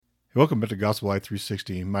Welcome back to Gospel Life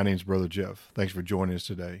 360. My name is Brother Jeff. Thanks for joining us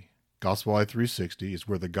today. Gospel Life 360 is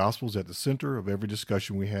where the gospel is at the center of every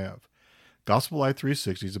discussion we have. Gospel Life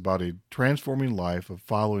 360 is about a transforming life of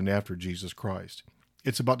following after Jesus Christ.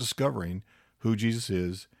 It's about discovering who Jesus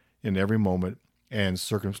is in every moment and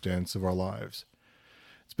circumstance of our lives.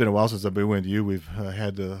 It's been a while since I've been with you. We've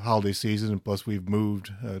had the holiday season, and plus we've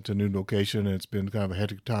moved to a new location, and it's been kind of a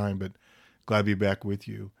hectic time, but glad to be back with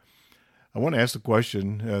you. I want to ask the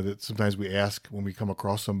question that sometimes we ask when we come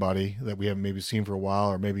across somebody that we haven't maybe seen for a while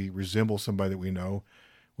or maybe resemble somebody that we know.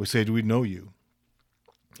 We say, do we know you?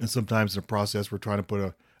 And sometimes in the process, we're trying to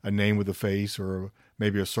put a name with a face or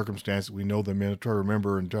maybe a circumstance that we know them in, try to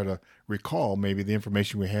remember and try to recall maybe the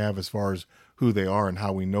information we have as far as who they are and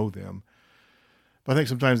how we know them. But I think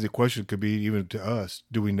sometimes the question could be even to us,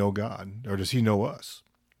 do we know God or does he know us?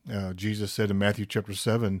 Jesus said in Matthew chapter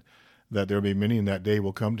 7, that there will be many in that day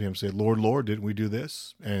will come to him and say, Lord, Lord, didn't we do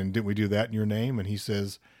this? And didn't we do that in your name? And he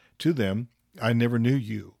says to them, I never knew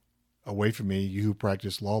you. Away from me, you who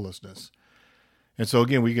practice lawlessness. And so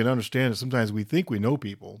again, we can understand that sometimes we think we know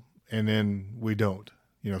people and then we don't.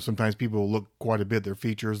 You know, sometimes people look quite a bit, their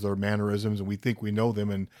features, their mannerisms, and we think we know them.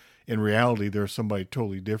 And in reality, they're somebody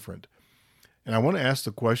totally different. And I want to ask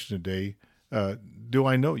the question today, do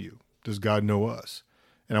I know you? Does God know us?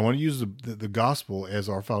 And I want to use the gospel as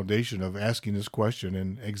our foundation of asking this question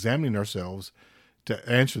and examining ourselves to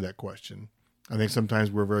answer that question. I think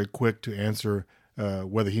sometimes we're very quick to answer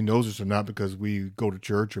whether he knows us or not because we go to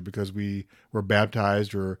church or because we were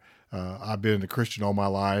baptized or I've been a Christian all my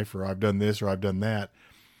life or I've done this or I've done that.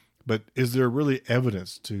 But is there really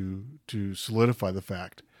evidence to solidify the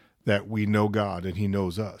fact that we know God and he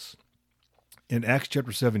knows us? In Acts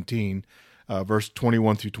chapter 17, verse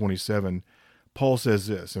 21 through 27, Paul says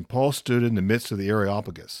this, and Paul stood in the midst of the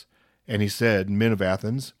Areopagus, and he said, Men of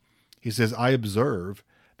Athens, he says, I observe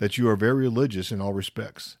that you are very religious in all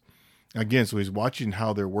respects. Again, so he's watching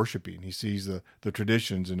how they're worshiping. He sees the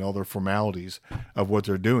traditions and all their formalities of what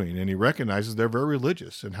they're doing, and he recognizes they're very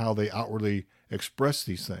religious and how they outwardly express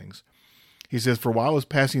these things. He says, For while I was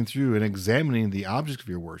passing through and examining the objects of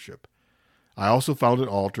your worship, I also found an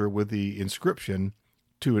altar with the inscription,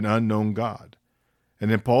 To an unknown God. And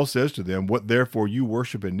then Paul says to them, What therefore you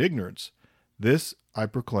worship in ignorance, this I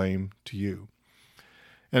proclaim to you.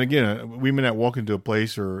 And again, we may not walk into a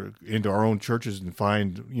place or into our own churches and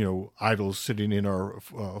find, idols sitting in our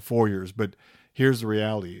foyers, but here's the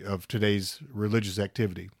reality of today's religious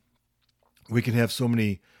activity. We can have so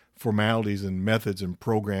many formalities and methods and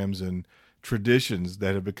programs and traditions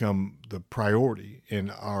that have become the priority in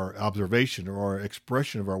our observation or our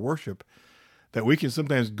expression of our worship that we can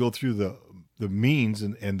sometimes go through the means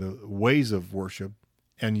and the ways of worship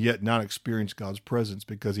and yet not experience God's presence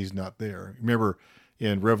because he's not there. Remember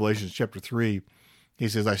in Revelation chapter 3, he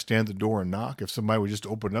says, I stand at the door and knock. If somebody would just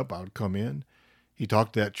open up, I would come in. He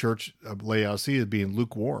talked to that church of Laodicea as being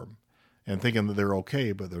lukewarm and thinking that they're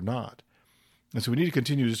okay, but they're not. And so we need to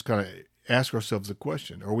continue to just kind of ask ourselves the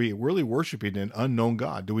question, are we really worshiping an unknown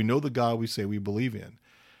God? Do we know the God we say we believe in?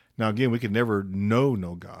 Now, again, we can never know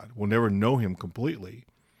God. We'll never know him completely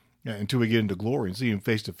until we get into glory and see him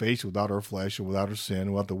face to face without our flesh and without our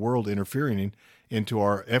sin, without the world interfering into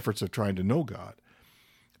our efforts of trying to know God.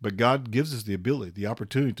 But God gives us the ability, the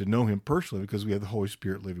opportunity to know him personally because we have the Holy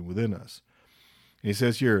Spirit living within us. And he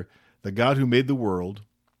says here, the God who made the world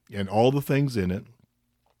and all the things in it,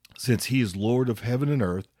 since he is Lord of heaven and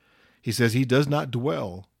earth, he says he does not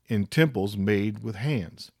dwell in temples made with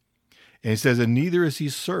hands. And he says, and neither is he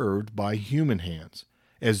served by human hands,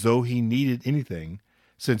 as though he needed anything,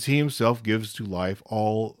 since he himself gives to life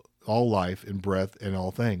all life and breath and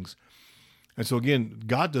all things. And so again,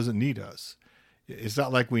 God doesn't need us. It's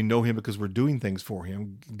not like we know him because we're doing things for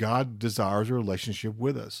him. God desires a relationship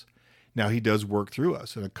with us. Now, he does work through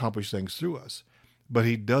us and accomplish things through us, but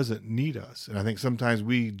he doesn't need us. And I think sometimes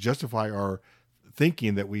we justify our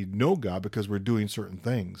thinking that we know God because we're doing certain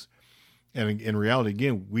things. And in reality,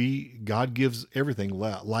 again, God gives everything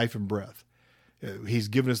life and breath. He's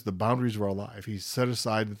given us the boundaries of our life. He's set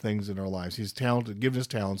aside the things in our lives. He's given us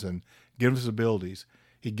talents and given us abilities.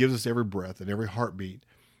 He gives us every breath and every heartbeat.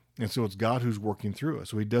 And so it's God who's working through us.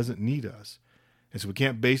 So he doesn't need us. And so we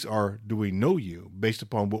can't base our do we know you based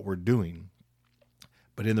upon what we're doing,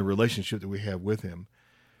 but in the relationship that we have with him.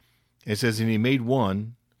 It says, and he made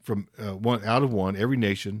one out of one every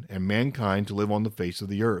nation and mankind to live on the face of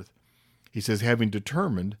the earth. He says, having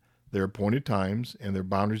determined their appointed times and their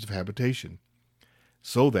boundaries of habitation.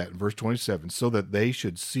 So that, in verse 27, so that they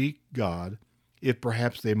should seek God, if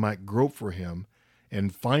perhaps they might grope for him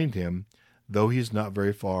and find him, though he is not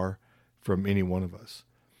very far from any one of us.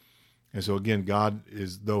 And so again, God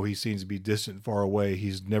is, though he seems to be distant, far away,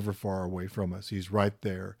 he's never far away from us. He's right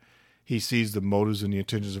there. He sees the motives and the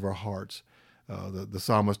intentions of our hearts. The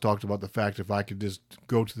psalmist talked about the fact, if I could just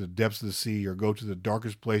go to the depths of the sea or go to the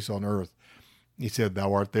darkest place on earth, he said,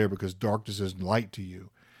 thou art there, because darkness is light to you.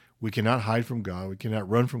 We cannot hide from God. We cannot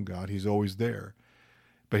run from God. He's always there.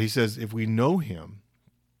 But he says, if we know him,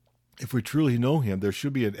 if we truly know him, there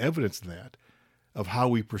should be an evidence of that, of how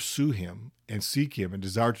we pursue him and seek him and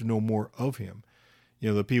desire to know more of him. You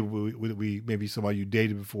know, the people we maybe somebody you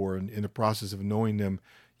dated before, and in the process of knowing them,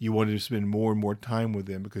 you wanted to spend more and more time with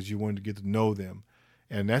them because you wanted to get to know them.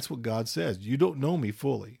 And that's what God says. You don't know me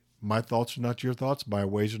fully. My thoughts are not your thoughts. My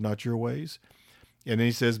ways are not your ways. And then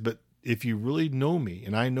he says, but if you really know me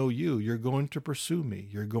and I know you, you're going to pursue me.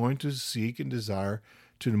 You're going to seek and desire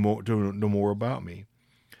to know more about me.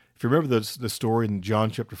 If you remember the story in John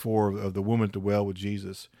chapter 4 of the woman at the well with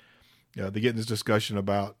Jesus, they get in this discussion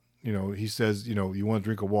about, he says, you want to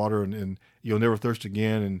drink of water and you'll never thirst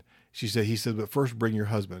again. And he said, but first bring your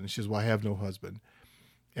husband. And she says, well, I have no husband.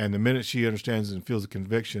 And the minute she understands and feels a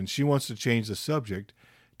conviction, she wants to change the subject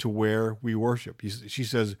to where we worship. She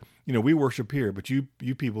says, we worship here, but you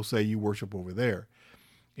people say you worship over there.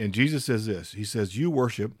 And Jesus says this, he says, you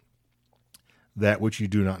worship that which you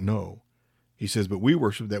do not know. He says, but we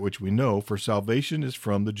worship that which we know, for salvation is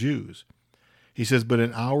from the Jews. He says, but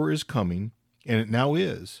an hour is coming, and it now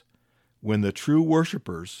is, when the true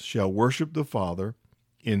worshipers shall worship the Father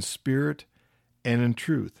in spirit and in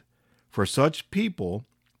truth. For such people,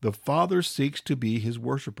 the Father seeks to be his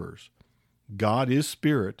worshipers. God is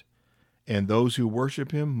spirit, and those who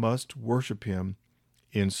worship him must worship him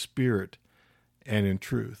in spirit and in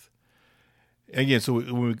truth. Again, so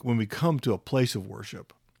when we come to a place of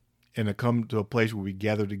worship, and to come to a place where we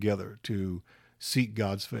gather together to seek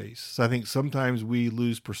God's face, so I think sometimes we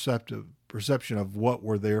lose perception of what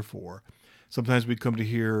we're there for. Sometimes we come to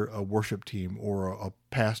hear a worship team or a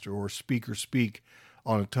pastor or a speaker speak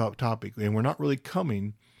on a topic, and we're not really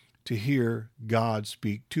coming to hear God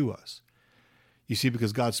speak to us. You see,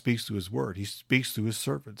 because God speaks through his word. He speaks through his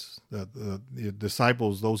servants. The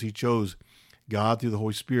disciples, those he chose, God through the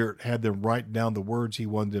Holy Spirit had them write down the words he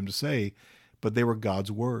wanted them to say, but they were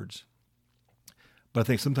God's words. But I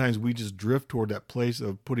think sometimes we just drift toward that place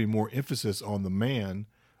of putting more emphasis on the man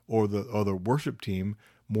or the worship team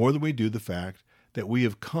more than we do the fact that we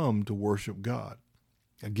have come to worship God.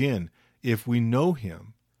 Again, if we know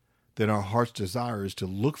him, then our heart's desire is to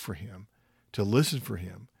look for him, to listen for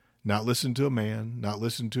him, not listen to a man, not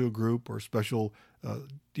listen to a group or special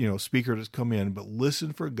speaker that's come in, but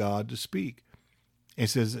listen for God to speak. And it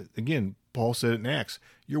says, again, Paul said it in Acts,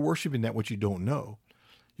 you're worshiping that which you don't know.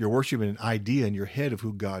 You're worshiping an idea in your head of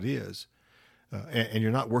who God is, and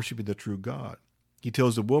you're not worshiping the true God. He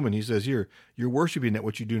tells the woman, he says here, you're worshiping that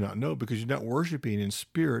which you do not know because you're not worshiping in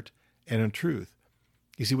spirit and in truth.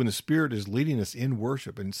 You see, when the Spirit is leading us in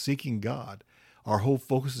worship and seeking God, our whole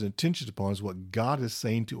focus and attention upon is what God is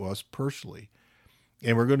saying to us personally.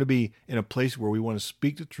 And we're going to be in a place where we want to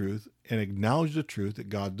speak the truth and acknowledge the truth that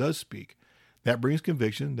God does speak. That brings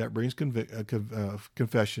conviction, that brings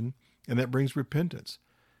confession, and that brings repentance.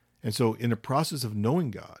 And so in the process of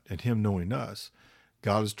knowing God and him knowing us,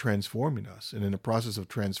 God is transforming us. And in the process of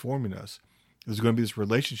transforming us, there's going to be this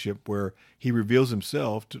relationship where he reveals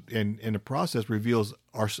himself and in the process reveals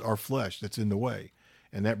our flesh that's in the way.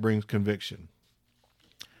 And that brings conviction.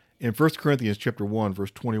 In 1 Corinthians chapter 1,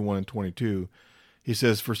 verse 21 and 22, he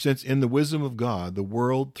says, for since in the wisdom of God, the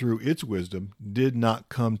world through its wisdom did not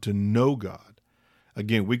come to know God.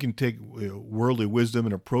 Again, we can take worldly wisdom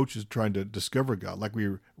and approaches trying to discover God. Like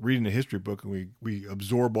we read in a history book and we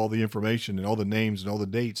absorb all the information and all the names and all the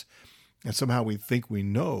dates. And somehow we think we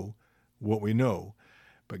know what we know.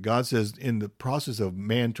 But God says in the process of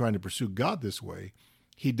man trying to pursue God this way,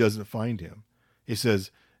 he doesn't find him. He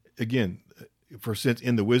says, again, for since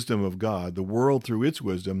in the wisdom of God, the world through its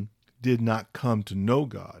wisdom did not come to know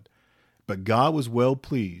God, but God was well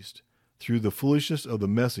pleased through the foolishness of the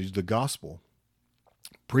message, the gospel,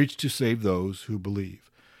 preached to save those who believe.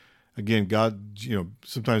 Again, God,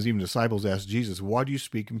 sometimes even disciples ask Jesus, why do you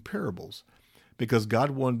speak in parables? Because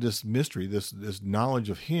God wanted this mystery, this knowledge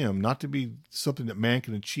of him, not to be something that man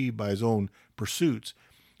can achieve by his own pursuits,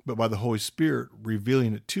 but by the Holy Spirit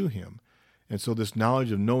revealing it to him. And so this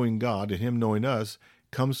knowledge of knowing God and him knowing us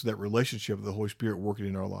comes to that relationship of the Holy Spirit working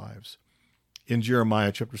in our lives. In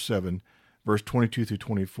Jeremiah chapter 7, verse 22 through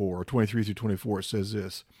 24, or 23 through 24, it says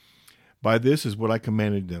this, by this is what I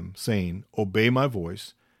commanded them, saying, obey my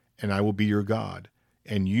voice, and I will be your God,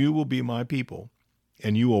 and you will be my people,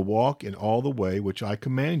 and you will walk in all the way which I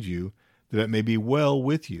command you, that it may be well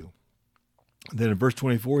with you. Then in verse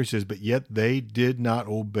 24, he says, but yet they did not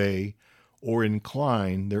obey or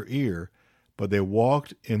incline their ear, but they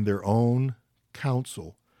walked in their own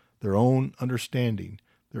counsel, their own understanding,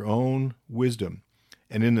 their own wisdom,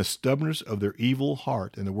 and in the stubbornness of their evil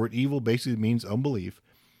heart. And the word evil basically means unbelief.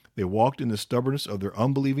 They walked in the stubbornness of their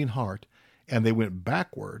unbelieving heart, and they went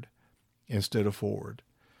backward instead of forward.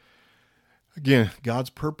 Again, God's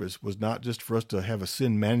purpose was not just for us to have a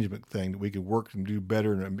sin management thing that we could work and do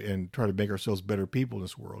better and try to make ourselves better people in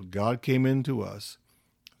this world. God came into us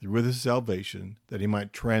with his salvation that he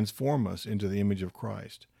might transform us into the image of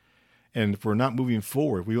Christ. And if we're not moving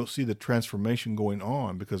forward, we don't see the transformation going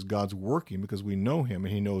on because God's working, because we know him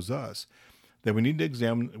and he knows us, then we need to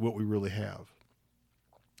examine what we really have.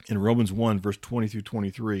 In Romans 1, verse 20 through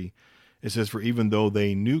 23, it says, for even though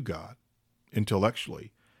they knew God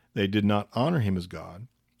intellectually, they did not honor him as God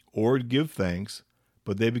or give thanks,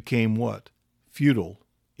 but they became what? Futile,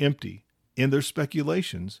 empty in their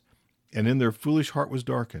speculations, and in their foolish heart was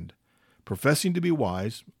darkened. Professing to be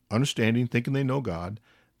wise, understanding, thinking they know God,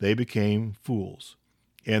 they became fools.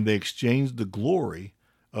 And they exchanged the glory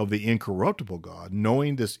of the incorruptible God,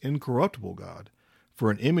 knowing this incorruptible God,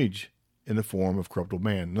 for an image in the form of corruptible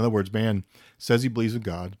man. In other words, man says he believes in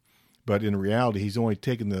God, but in reality, he's only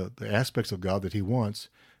taken the aspects of God that he wants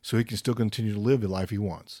so he can still continue to live the life he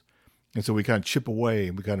wants. And so we kind of chip away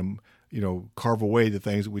and we kind of, carve away the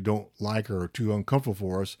things that we don't like or are too uncomfortable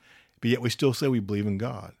for us, but yet we still say we believe in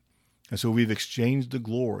God. And so we've exchanged the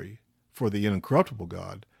glory for the incorruptible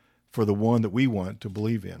God for the one that we want to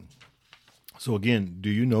believe in. So again, do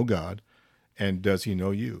you know God, and does he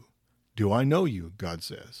know you? Do I know you, God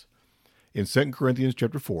says. In 2 Corinthians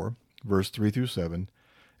chapter 4, verse 3 through 7,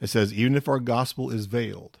 it says, even if our gospel is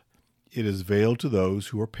veiled, it is veiled to those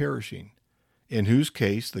who are perishing, in whose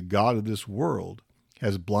case the God of this world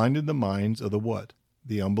has blinded the minds of the what?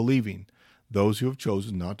 The unbelieving, those who have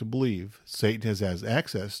chosen not to believe. Satan has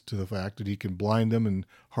access to the fact that he can blind them and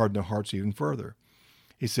harden their hearts even further.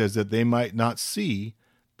 He says that they might not see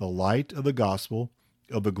the light of the gospel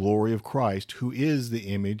of the glory of Christ, who is the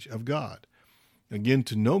image of God. Again,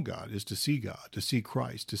 to know God is to see God, to see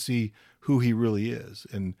Christ, to see who he really is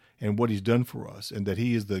and what he's done for us, and that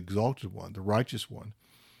he is the exalted one, the righteous one.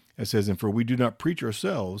 It says, and for we do not preach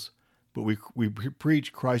ourselves, but we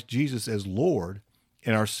preach Christ Jesus as Lord,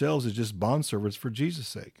 and ourselves as just bondservants for Jesus'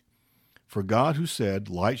 sake. For God, who said,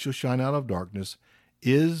 light shall shine out of darkness,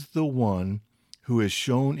 is the one who is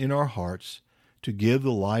shown in our hearts to give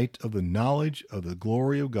the light of the knowledge of the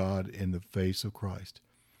glory of God in the face of Christ.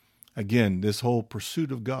 Again, this whole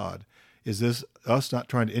pursuit of God is this us not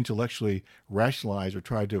trying to intellectually rationalize or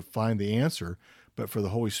try to find the answer, but for the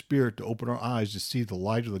Holy Spirit to open our eyes to see the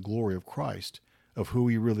light of the glory of Christ, of who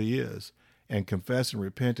he really is, and confess and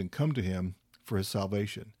repent and come to him for his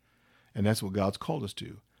salvation. And that's what God's called us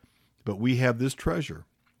to. But we have this treasure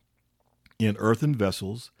in earthen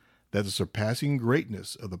vessels, that the surpassing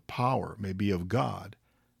greatness of the power may be of God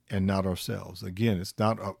and not ourselves. Again, it's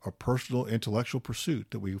not a personal intellectual pursuit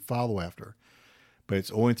that we follow after, but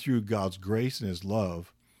it's only through God's grace and his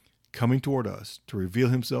love coming toward us to reveal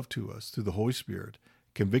himself to us through the Holy Spirit,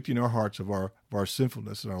 convicting our hearts of our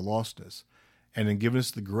sinfulness and our lostness, and then giving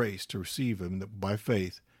us the grace to receive him that by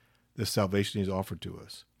faith, this salvation he's offered to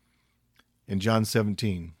us. In John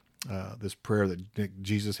 17, this prayer that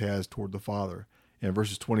Jesus has toward the Father, in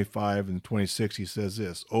verses 25 and 26, he says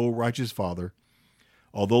this, O righteous Father,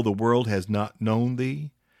 although the world has not known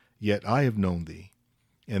thee, yet I have known thee.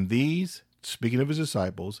 And these, speaking of his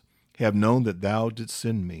disciples, have known that thou didst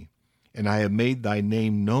send me. And I have made thy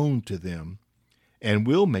name known to them, and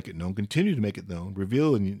will make it known, continue to make it known,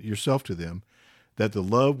 revealing yourself to them, that the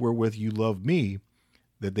love wherewith you love me,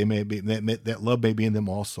 that they may be, that love may be in them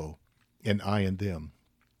also, and I in them.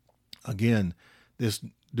 Again, this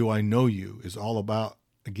do I know you is all about,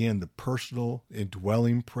 again, the personal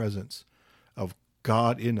indwelling presence of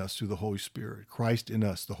God in us through the Holy Spirit, Christ in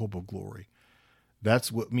us, the hope of glory. That's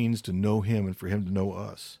what it means to know him and for him to know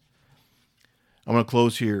us. I'm going to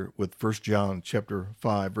close here with 1 John chapter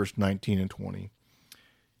 5, verse 19 and 20.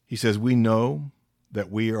 He says, we know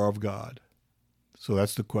that we are of God. So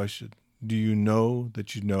that's the question. Do you know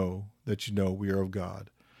that you know that you know we are of God?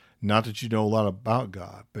 Not that you know a lot about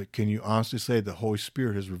God, but can you honestly say the Holy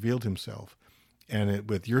Spirit has revealed himself, and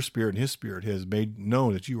with your spirit and his spirit has made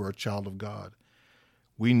known that you are a child of God?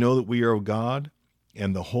 We know that we are of God,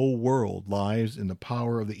 and the whole world lies in the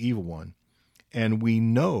power of the evil one. And we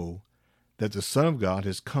know that the Son of God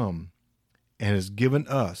has come and has given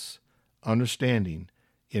us understanding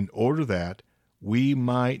in order that we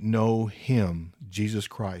might know him, Jesus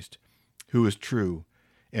Christ, who is true,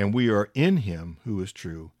 and we are in him who is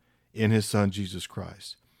true, in his Son, Jesus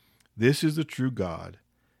Christ. This is the true God,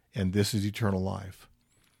 and this is eternal life.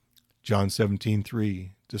 John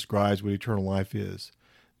 17:3 describes what eternal life is.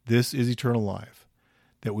 This is eternal life,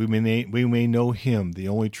 that we may know him, the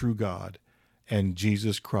only true God, and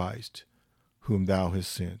Jesus Christ, whom thou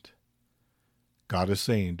hast sent. God is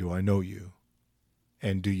saying, do I know you?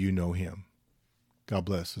 And do you know him? God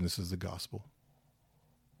bless, and this is the gospel.